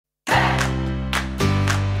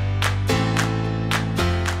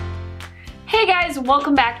Hey guys,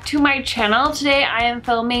 welcome back to my channel. Today I am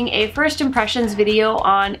filming a first impressions video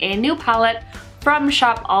on a new palette from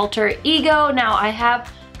shop Alter Ego. Now I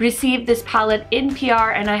have received this palette in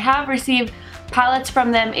PR and I have received palettes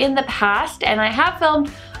from them in the past, and I have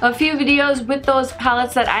filmed a few videos with those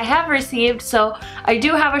palettes that I have received, so I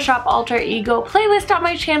do have a shop Alter Ego playlist on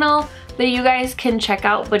my channel that you guys can check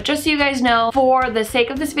out. But just so you guys know, for the sake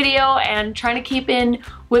of this video and trying to keep in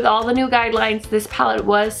with all the new guidelines, this palette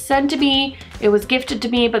was sent to me, it was gifted to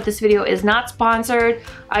me, but this video is not sponsored.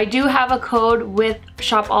 I do have a code with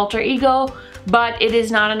shop Alter Ego, but it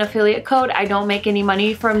is not an affiliate code. I don't make any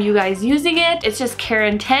money from you guys using it. It's just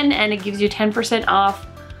Karen10 and it gives you 10% off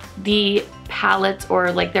the palettes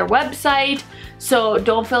or like their website. So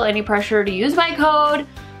don't feel any pressure to use my code.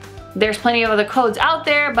 There's plenty of other codes out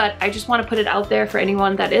there, but I just want to put it out there for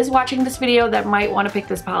anyone that is watching this video that might want to pick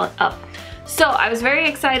this palette up. So I was very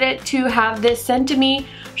excited to have this sent to me.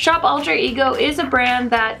 Shop Alter Ego is a brand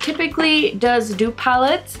that typically does dupe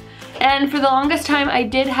palettes, and for the longest time I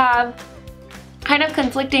did have kind of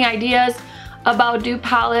conflicting ideas about dupe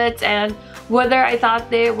palettes and whether I thought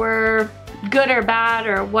they were good or bad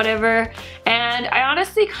or whatever, and I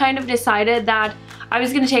honestly kind of decided that I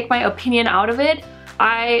was going to take my opinion out of it.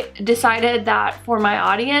 I decided that for my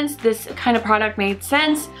audience, this kind of product made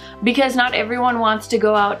sense because not everyone wants to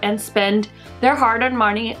go out and spend their hard-earned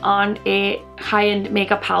money on a high-end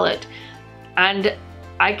makeup palette. And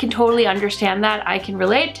I can totally understand that. I can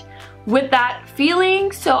relate with that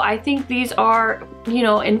feeling. So I think these are, you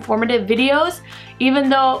know, informative videos. Even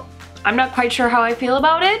though I'm not quite sure how I feel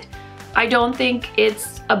about it, I don't think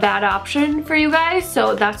it's a bad option for you guys.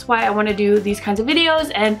 So that's why I want to do these kinds of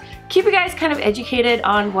videos and keep you guys kind of educated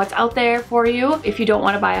on what's out there for you if you don't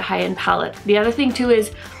want to buy a high-end palette. The other thing too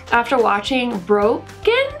is, after watching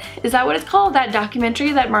Broken, is that what it's called? That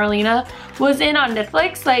documentary that Marlena was in on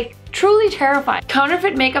Netflix, like truly terrifying.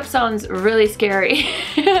 Counterfeit makeup sounds really scary.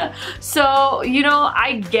 So, you know,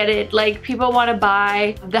 I get it. Like, people want to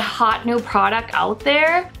buy the hot new product out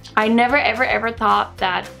there. I never ever thought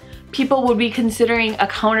that people would be considering a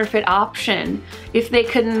counterfeit option if they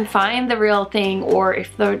couldn't find the real thing, or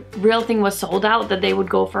if the real thing was sold out, that they would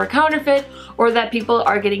go for a counterfeit, or that people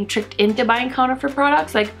are getting tricked into buying counterfeit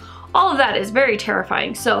products. Like, all of that is very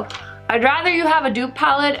terrifying. So I'd rather you have a dupe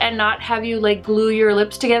palette and not have you like glue your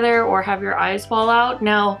lips together or have your eyes fall out.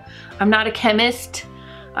 Now, I'm not a chemist,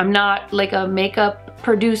 I'm not like a makeup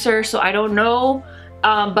producer, so I don't know,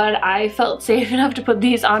 but I felt safe enough to put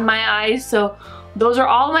these on my eyes. So those are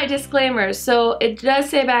all my disclaimers. So it does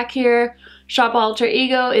say back here, Shop Alter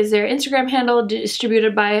Ego is their Instagram handle,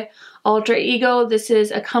 distributed by Alter Ego. This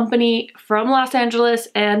is a company from Los Angeles,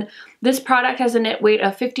 and this product has a net weight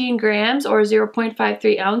of 15 grams or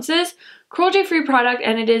 0.53 ounces. Cruelty-free product,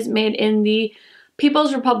 and it is made in the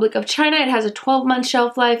People's Republic of China. It has a 12-month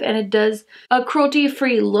shelf life, and it does a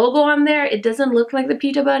cruelty-free logo on there. It doesn't look like the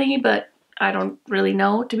Pita Bunny, but I don't really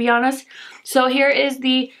know, to be honest. So here is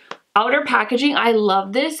the outer packaging. I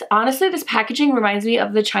love this. Honestly, this packaging reminds me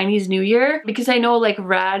of the Chinese New Year, because I know like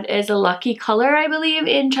red is a lucky color, I believe,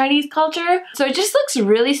 in Chinese culture. So it just looks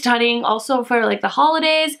really stunning also for like the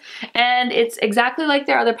holidays, and it's exactly like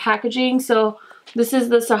their other packaging. So this is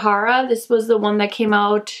the Sahara. This was the one that came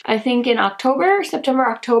out, I think, in October, September,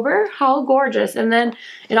 October. How gorgeous. And then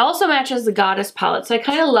it also matches the Goddess palette. So I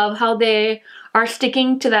kind of love how they are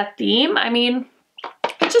sticking to that theme. I mean,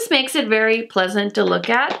 it just makes it very pleasant to look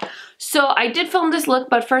at. So I did film this look,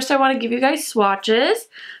 but first I want to give you guys swatches.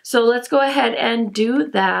 So let's go ahead and do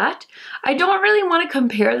that. I don't really want to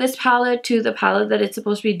compare this palette to the palette that it's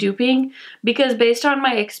supposed to be duping, because based on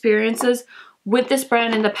my experiences with this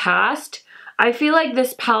brand in the past, I feel like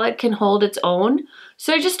this palette can hold its own.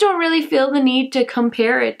 So I just don't really feel the need to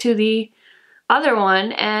compare it to the other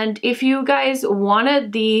one. And if you guys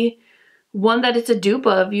wanted the one that it's a dupe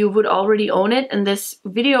of, you would already own it, and this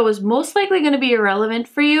video is most likely going to be irrelevant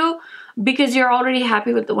for you because you're already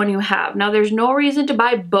happy with the one you have. Now, there's no reason to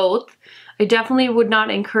buy both. I definitely would not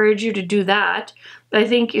encourage you to do that. But I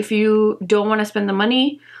think if you don't want to spend the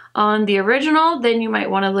money on the original, then you might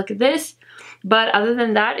want to look at this. But other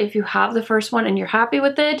than that, if you have the first one and you're happy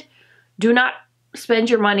with it, do not spend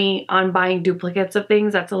your money on buying duplicates of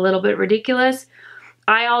things. That's a little bit ridiculous.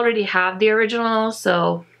 I already have the original,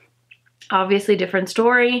 so obviously different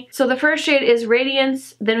story. So the first shade is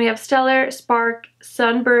Radiance, then we have Stellar, Spark,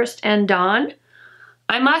 Sunburst, and Dawn.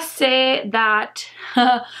 I must say that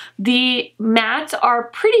the mattes are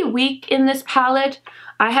pretty weak in this palette.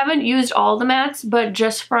 I haven't used all the mattes, but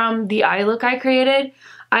just from the eye look I created,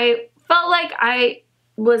 I felt like I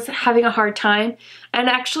was having a hard time. And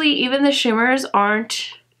actually, even the shimmers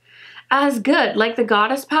aren't as good. Like the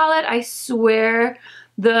Goddess palette, I swear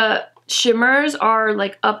the shimmers are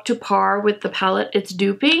like up to par with the palette it's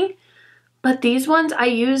duping. But these ones, I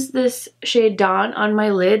used this shade Dawn on my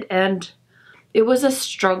lid and it was a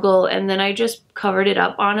struggle, and then I just covered it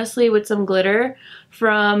up honestly with some glitter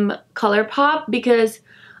from ColourPop because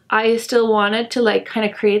I still wanted to like kind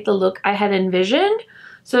of create the look I had envisioned.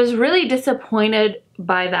 So I was really disappointed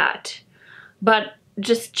by that. But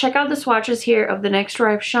just check out the swatches here of the Next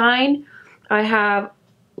Ripe Shine. I have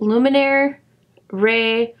Luminaire,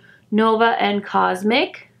 Ray, Nova, and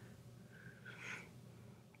Cosmic.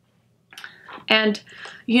 And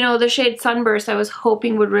you know, the shade Sunburst I was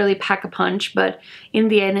hoping would really pack a punch, but in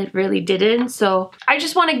the end it really didn't. So I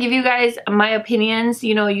just want to give you guys my opinions.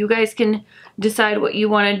 You know, you guys can decide what you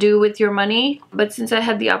want to do with your money. But since I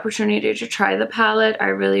had the opportunity to try the palette, I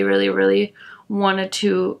really wanted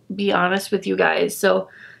to be honest with you guys. So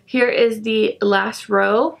here is the last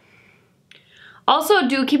row. Also,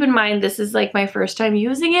 do keep in mind this is like my first time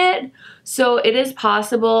using it. So it is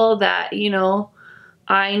possible that, you know,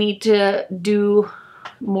 I need to do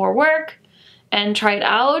more work and try it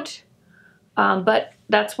out, but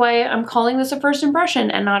that's why I'm calling this a first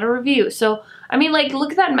impression and not a review. So I mean, like,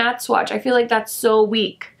 look at that matte swatch. I feel like that's so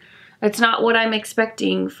weak. It's not what I'm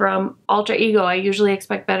expecting from Alter Ego. I usually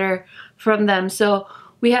expect better from them. So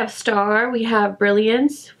we have Star, we have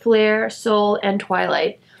Brilliance, Flare, Soul, and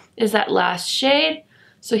Twilight is that last shade.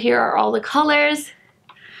 So here are all the colors.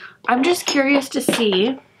 I'm just curious to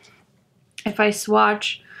see if I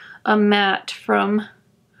swatch a matte from,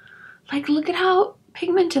 like, look at how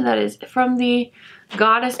pigmented that is, from the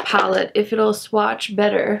Goddess palette, if it'll swatch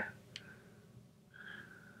better.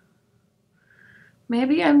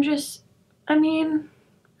 Maybe I'm just, I mean,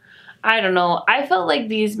 I don't know. I felt like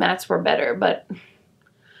these mattes were better, but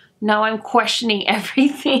now I'm questioning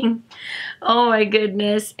everything. Oh my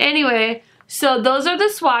goodness. Anyway, so those are the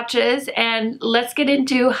swatches, and let's get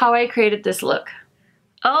into how I created this look.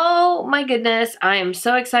 Oh my goodness, I am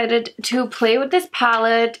so excited to play with this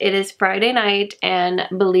palette. It is Friday night, and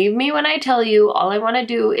believe me when I tell you, all I want to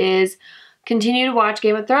do is continue to watch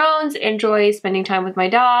Game of Thrones, enjoy spending time with my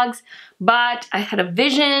dogs, but I had a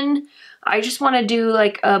vision. I just want to do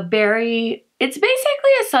like a berry, it's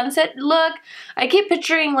basically a sunset look. I keep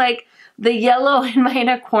picturing like the yellow in my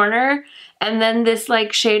inner corner and then this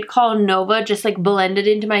like shade called Nova just like blended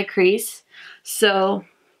into my crease. So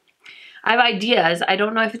I have ideas. I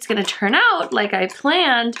don't know if it's going to turn out like I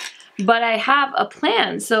planned, but I have a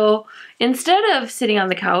plan. So instead of sitting on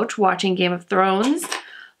the couch watching Game of Thrones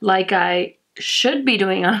like I should be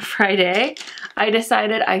doing on a Friday, I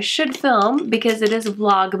decided I should film because it is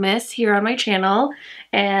Vlogmas here on my channel,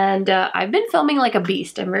 and I've been filming like a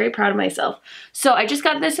beast. I'm very proud of myself. So I just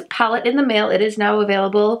got this palette in the mail. It is now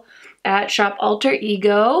available at Shop Alter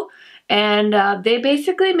Ego, and they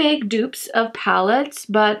basically make dupes of palettes,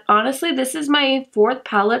 but honestly this is my 4th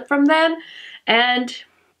palette from them, and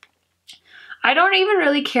I don't even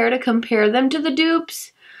really care to compare them to the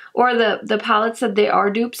dupes or the palettes that they are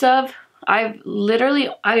dupes of. I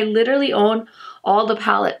literally own all the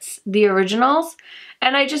palettes, the originals,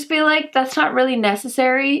 and I just feel like that's not really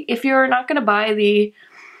necessary. If you're not going to buy the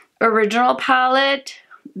original palette,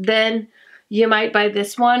 then you might buy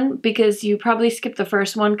this one because you probably skipped the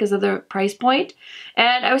first one because of the price point.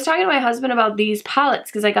 And I was talking to my husband about these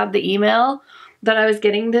palettes because I got the email that I was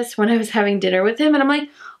getting this when I was having dinner with him, and I'm like,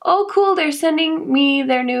 oh cool, they're sending me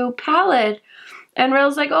their new palette. And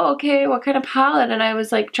Rail's like, oh, okay, what kind of palette? And I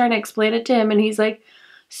was like trying to explain it to him, and he's like,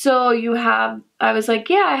 so you have, I was like,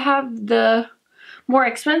 yeah, I have the more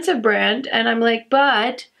expensive brand. And I'm like,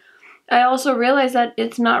 but I also realize that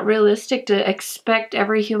it's not realistic to expect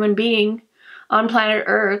every human being on planet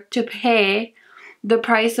Earth to pay the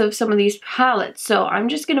price of some of these palettes. So I'm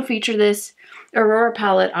just going to feature this Aurora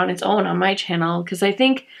palette on its own on my channel because I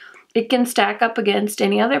think it can stack up against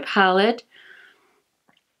any other palette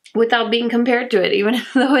without being compared to it, even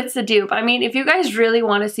though it's a dupe. I mean, if you guys really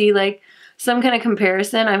want to see like some kind of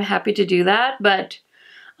comparison, I'm happy to do that. But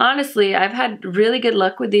honestly, I've had really good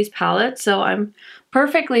luck with these palettes, so I'm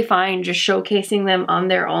perfectly fine just showcasing them on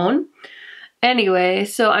their own. Anyway,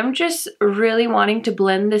 so I'm just really wanting to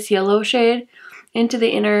blend this yellow shade into the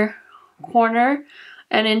inner corner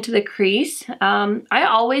and into the crease. I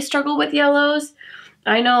always struggle with yellows.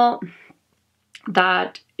 I know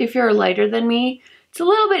that if you're lighter than me, it's a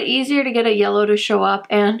little bit easier to get a yellow to show up,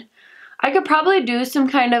 and I could probably do some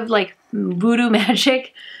kind of like voodoo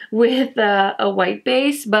magic with a white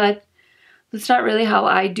base, but that's not really how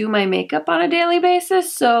I do my makeup on a daily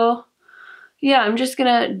basis. So yeah, I'm just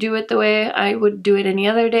gonna do it the way I would do it any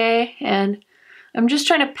other day, and I'm just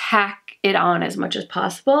trying to pack it on as much as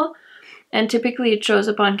possible. And typically it shows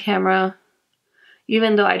up on camera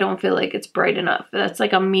even though I don't feel like it's bright enough. That's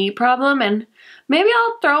like a me problem, and maybe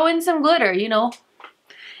I'll throw in some glitter, you know,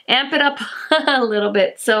 amp it up a little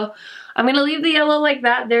bit. So I'm gonna leave the yellow like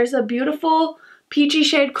that. There's a beautiful peachy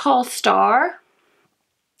shade called Star,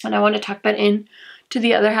 and I want to tuck that in to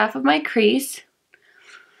the other half of my crease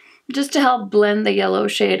just to help blend the yellow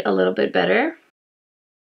shade a little bit better.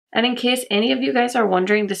 And in case any of you guys are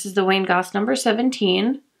wondering, this is the Wayne Goss number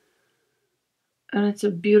 17, and it's a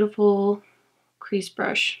beautiful crease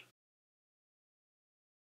brush.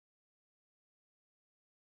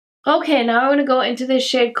 Okay, now I'm going to go into this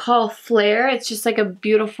shade called Flare. It's just like a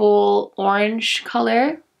beautiful orange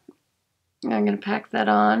color. I'm going to pack that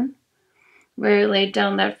on where I laid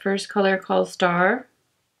down that first color called Star.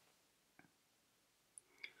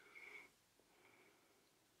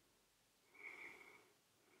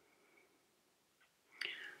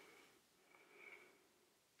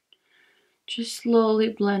 Just slowly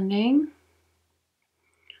blending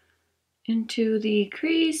into the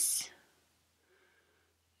crease.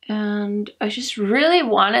 And I just really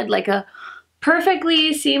wanted like a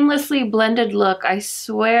perfectly seamlessly blended look. I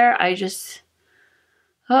swear I just,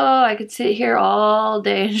 oh, I could sit here all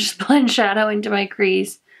day and just blend shadow into my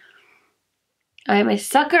crease. I am a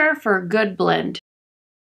sucker for a good blend.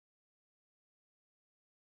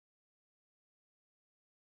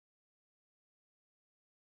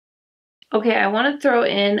 Okay, I want to throw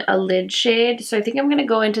in a lid shade. So I think I'm going to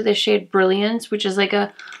go into the shade Brilliance, which is like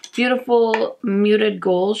a beautiful muted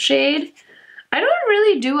gold shade. I don't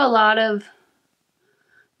really do a lot of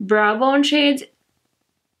brow bone shades,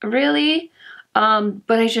 really. But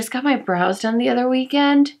I just got my brows done the other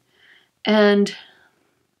weekend, and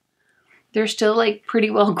they're still like pretty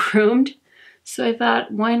well groomed. So I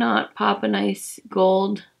thought, why not pop a nice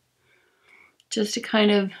gold just to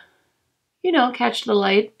kind of, you know, catch the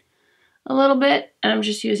light a little bit. And I'm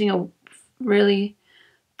just using a really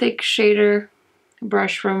thick shader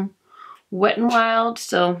brush from Wet n Wild.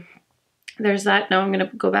 So there's that. Now I'm going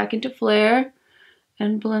to go back into Flare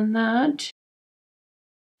and blend that.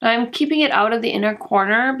 I'm keeping it out of the inner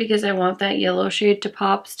corner because I want that yellow shade to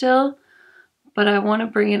pop still, but I want to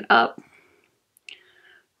bring it up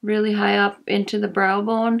really high up into the brow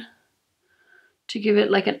bone to give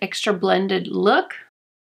it like an extra blended look.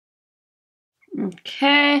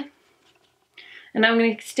 Okay. And I'm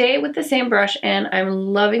going to stay with the same brush, and I'm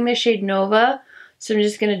loving the shade Nova. So I'm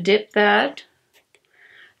just going to dip that,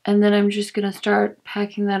 and then I'm just going to start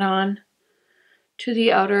packing that on to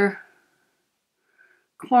the outer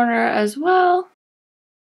corner as well.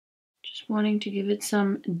 Just wanting to give it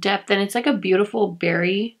some depth, and it's like a beautiful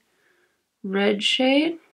berry red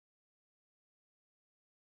shade.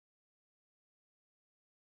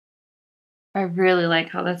 I really like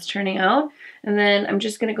how that's turning out. And then I'm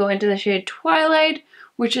just going to go into the shade Twilight,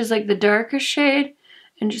 which is like the darkest shade,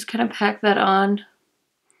 and just kind of pack that on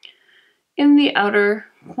in the outer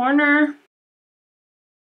corner.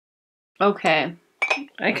 Okay,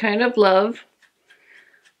 I kind of love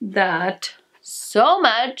that so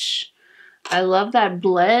much. I love that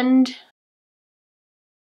blend.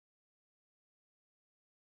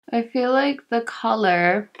 I feel like the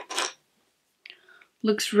color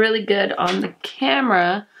looks really good on the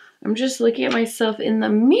camera. I'm just looking at myself in the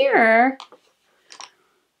mirror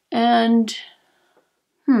and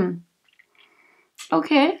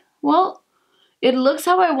okay, well, it looks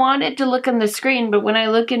how I want it to look on the screen, but when I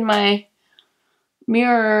look in my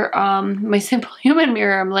mirror, my Simple Human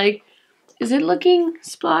mirror, I'm like, is it looking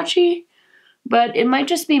splotchy? But it might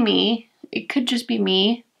just be me. It could just be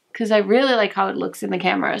me, because I really like how it looks in the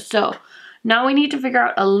camera. So now we need to figure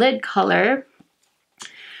out a lid color.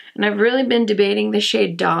 And I've really been debating the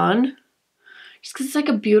shade Dawn, just because it's like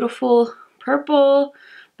a beautiful purple,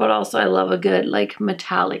 but also I love a good like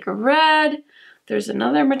metallic red. There's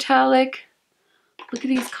another metallic. Look at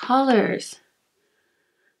these colors.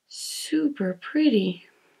 Super pretty.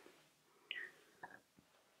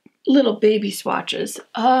 Little baby swatches.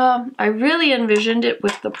 I really envisioned it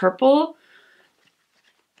with the purple,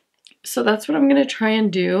 so that's what I'm going to try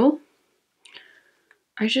and do.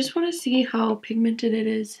 I just want to see how pigmented it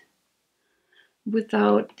is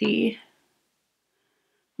without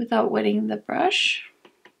wetting the brush.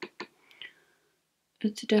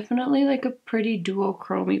 It's definitely like a pretty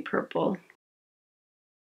duochrome purple.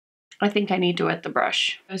 I think I need to wet the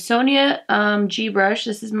brush. Sonia G brush.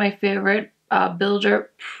 This is my favorite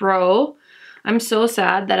Builder Pro. I'm so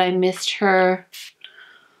sad that I missed her,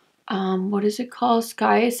 what is it called?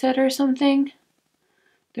 Sky Set or something?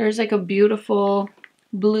 There's like a beautiful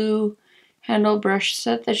blue handle brush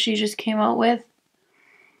set that she just came out with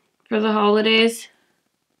for the holidays.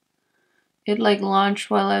 It like launched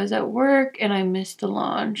while I was at work and I missed the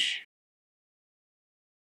launch.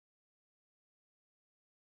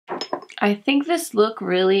 I think this look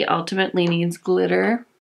really ultimately needs glitter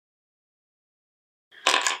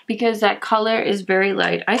because that color is very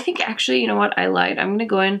light. I think actually, you know what, I lied. I'm gonna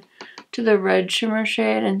go in to the red shimmer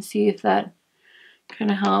shade and see if that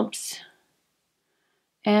kind of helps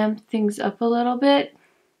amp things up a little bit,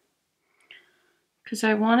 because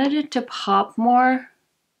I wanted it to pop more,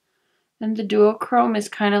 and the duochrome is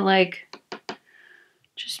kind of like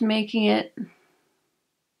just making it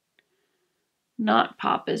not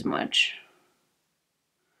pop as much,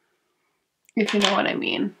 if you know what I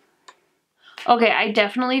mean. Okay, I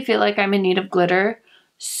definitely feel like I'm in need of glitter,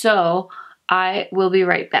 so I will be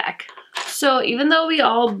right back. So even though we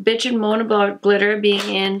all bitch and moan about glitter being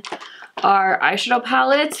in our eyeshadow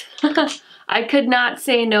palette, I could not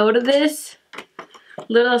say no to this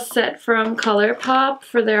little set from ColourPop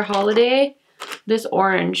for their holiday. This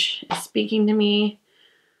orange is speaking to me.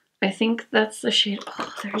 I think that's the shade.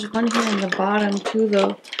 Oh, there's one here in the bottom too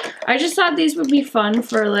though. I just thought these would be fun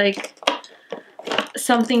for like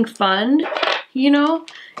something fun, you know,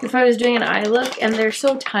 if I was doing an eye look, and they're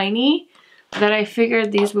so tiny that I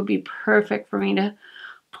figured these would be perfect for me to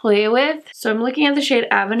play with. So I'm looking at the shade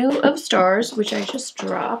Avenue of Stars, which I just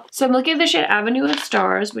dropped.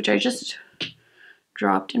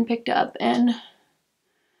 Dropped and picked up, and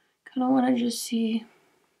kind of want to just see.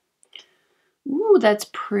 Ooh, that's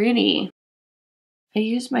pretty. I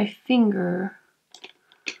use my finger.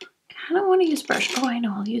 Kind of want to use brush. Oh, I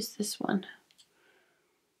know, I'll use this one.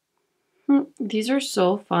 These are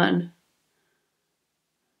so fun.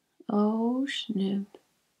 Oh, snip.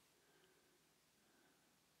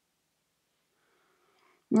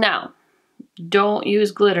 Now, don't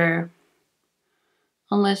use glitter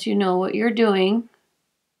unless you know what you're doing.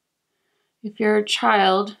 If you're a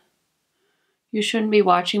child, you shouldn't be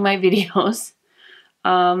watching my videos.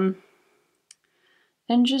 And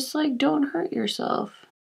just like, don't hurt yourself.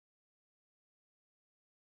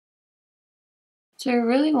 So I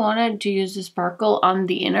really wanted to use the sparkle on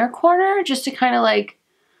the inner corner just to kind of like,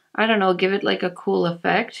 I don't know, give it like a cool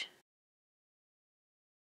effect.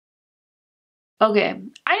 Okay,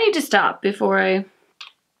 I need to stop before I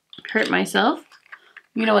hurt myself.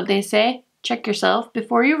 You know what they say, check yourself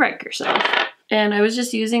before you wreck yourself. And I was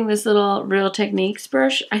just using this little Real Techniques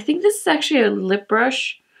brush. I think this is actually a lip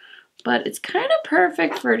brush, but it's kind of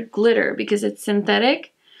perfect for glitter because it's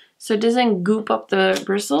synthetic, so it doesn't goop up the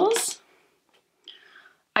bristles.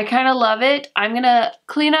 I kind of love it. I'm gonna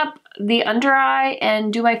clean up the under eye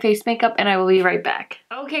and do my face makeup, and I will be right back.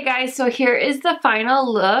 Okay guys, so here is the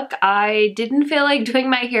final look. I didn't feel like doing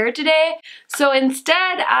my hair today, so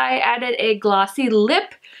instead I added a glossy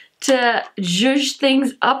lip to zhuzh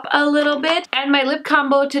things up a little bit. And my lip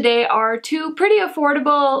combo today are two pretty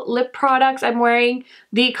affordable lip products. I'm wearing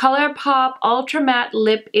the ColourPop Ultra Matte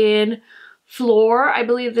Lip in Floor. I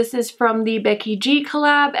believe this is from the Becky G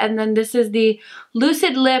collab, and then this is the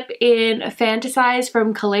Lucid Lip in Fantasize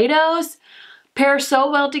from Kaleidos. Pair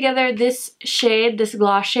so well together. This shade, this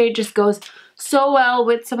gloss shade, just goes so well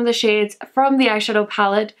with some of the shades from the eyeshadow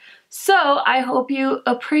palette. So I hope you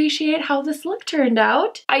appreciate how this look turned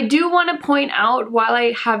out. I do want to point out, while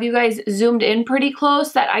I have you guys zoomed in pretty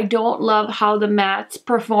close, that I don't love how the mattes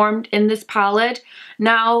performed in this palette.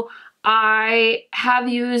 Now, I have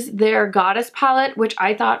used their Goddess palette, which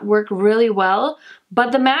I thought worked really well,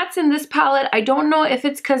 but the mattes in this palette, I don't know if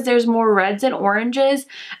it's because there's more reds and oranges,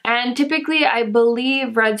 and typically I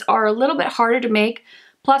believe reds are a little bit harder to make.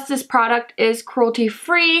 Plus this product is cruelty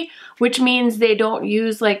free, which means they don't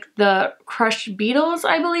use like the crushed beetles,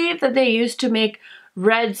 I believe, that they use to make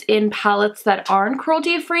reds in palettes that aren't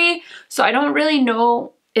cruelty free. So I don't really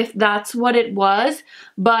know if that's what it was,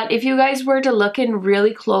 but if you guys were to look in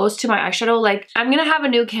really close to my eyeshadow, like I'm gonna have a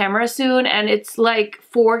new camera soon and it's like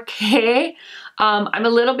 4K. I'm a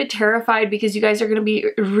little bit terrified because you guys are gonna be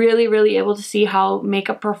really able to see how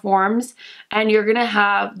makeup performs, and you're gonna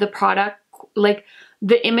have the product, like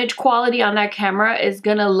the image quality on that camera is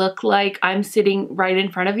gonna look like I'm sitting right in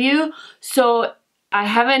front of you. So I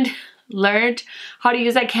haven't learned how to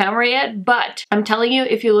use that camera yet, but I'm telling you,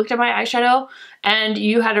 if you looked at my eyeshadow and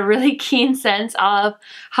you had a really keen sense of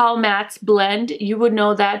how mattes blend, you would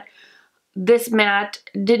know that this matte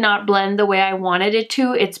did not blend the way I wanted it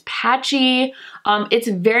to. It's patchy. It's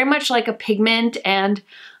very much like a pigment, and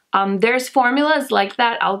there's formulas like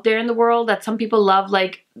that out there in the world that some people love,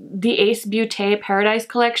 like the Ace Beauté Paradise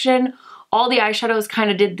collection. All the eyeshadows kind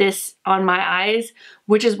of did this on my eyes,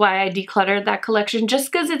 which is why I decluttered that collection, just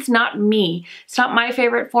because it's not me. It's not my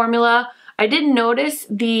favorite formula. I didn't notice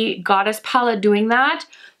the Goddess palette doing that,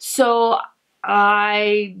 so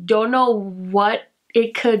I don't know what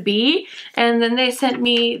it could be. And then they sent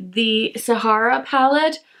me the Sahara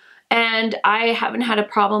palette, and I haven't had a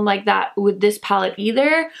problem like that with this palette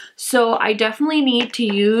either. So I definitely need to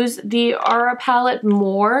use the Aura palette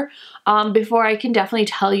more before I can definitely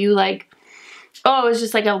tell you like, oh, it's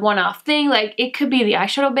just like a one-off thing. Like, it could be the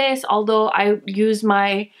eyeshadow base, although I use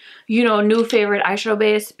my, you know, new favorite eyeshadow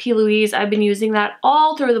base, P. Louise. I've been using that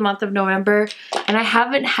all through the month of November, and I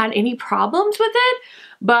haven't had any problems with it.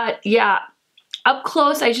 But yeah, up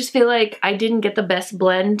close, I just feel like I didn't get the best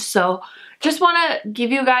blend. So just want to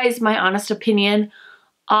give you guys my honest opinion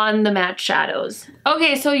on the matte shadows.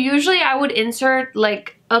 Okay, so usually I would insert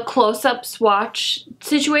like a close-up swatch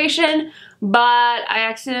situation, but I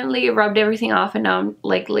accidentally rubbed everything off and now I'm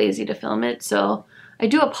like lazy to film it. So I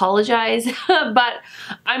do apologize, but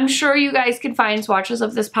I'm sure you guys can find swatches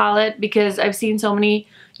of this palette because I've seen so many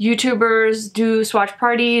YouTubers do swatch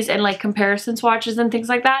parties and like comparison swatches and things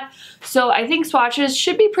like that. So I think swatches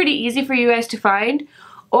should be pretty easy for you guys to find.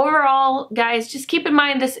 Overall, guys, just keep in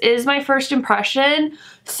mind this is my first impression,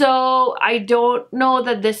 so I don't know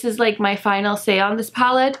that this is like my final say on this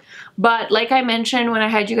palette. But like I mentioned when I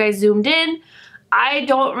had you guys zoomed in, I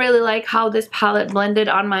don't really like how this palette blended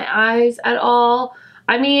on my eyes at all.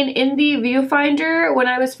 I mean, in the viewfinder, when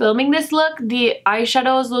I was filming this look, the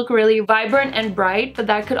eyeshadows look really vibrant and bright, but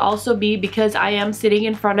that could also be because I am sitting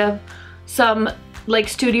in front of some like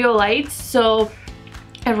studio lights, so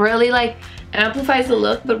it really like amplifies the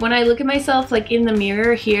look. But when I look at myself like in the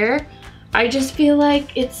mirror here, I just feel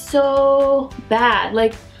like it's so bad.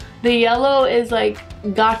 Like the yellow is like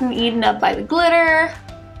gotten eaten up by the glitter.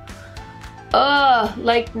 Ugh,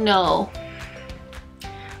 like no,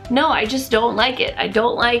 I just don't like it. I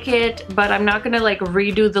don't like it, but I'm not gonna like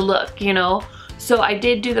redo the look, you know? So I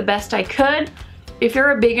did do the best I could. If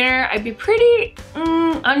you're a beginner, I'd be pretty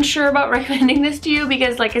unsure about recommending this to you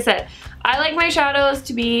because like I said, I like my shadows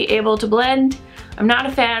to be able to blend. I'm not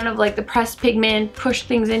a fan of like the pressed pigment, push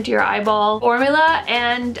things into your eyeball formula,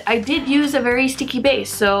 and I did use a very sticky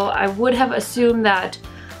base, so I would have assumed that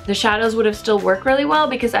the shadows would have still worked really well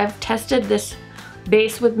because I've tested this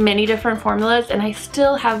base with many different formulas and I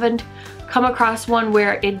still haven't come across one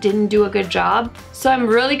where it didn't do a good job. So I'm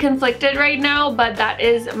really conflicted right now, but that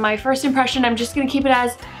is my first impression. I'm just gonna keep it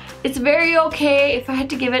as it's very okay. If I had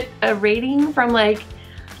to give it a rating from like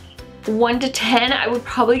 1 to 10, I would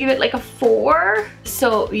probably give it like a 4.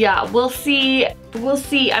 So yeah, we'll see.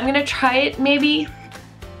 I'm gonna try it maybe.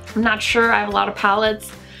 I'm not sure. I have a lot of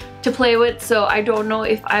palettes to play with, so I don't know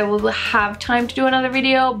if I will have time to do another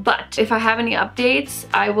video, but if I have any updates,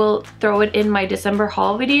 I will throw it in my December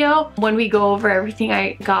haul video when we go over everything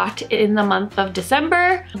I got in the month of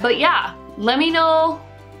December. But yeah, let me know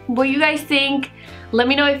what you guys think. Let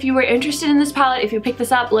me know if you were interested in this palette, if you picked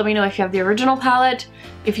this up. Let me know if you have the original palette.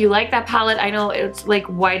 If you like that palette, I know it's like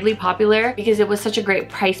widely popular because it was such a great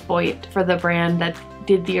price point for the brand that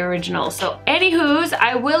did the original. So anywho's,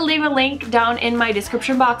 I will leave a link down in my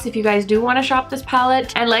description box if you guys do want to shop this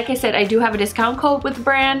palette. And like I said, I do have a discount code with the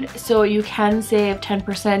brand, so you can save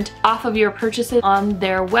 10% off of your purchases on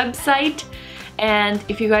their website. And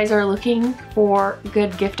if you guys are looking for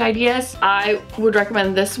good gift ideas, I would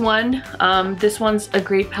recommend this one. This one's a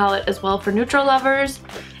great palette as well for neutral lovers.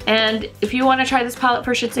 And if you want to try this palette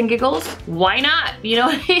for shits and giggles, why not? You know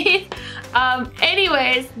what I mean?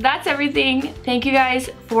 Anyways, that's everything. Thank you guys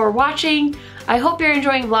for watching. I hope you're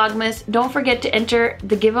enjoying Vlogmas. Don't forget to enter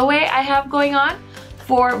the giveaway I have going on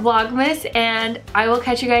for Vlogmas, and I will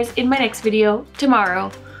catch you guys in my next video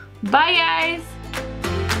tomorrow. Bye guys!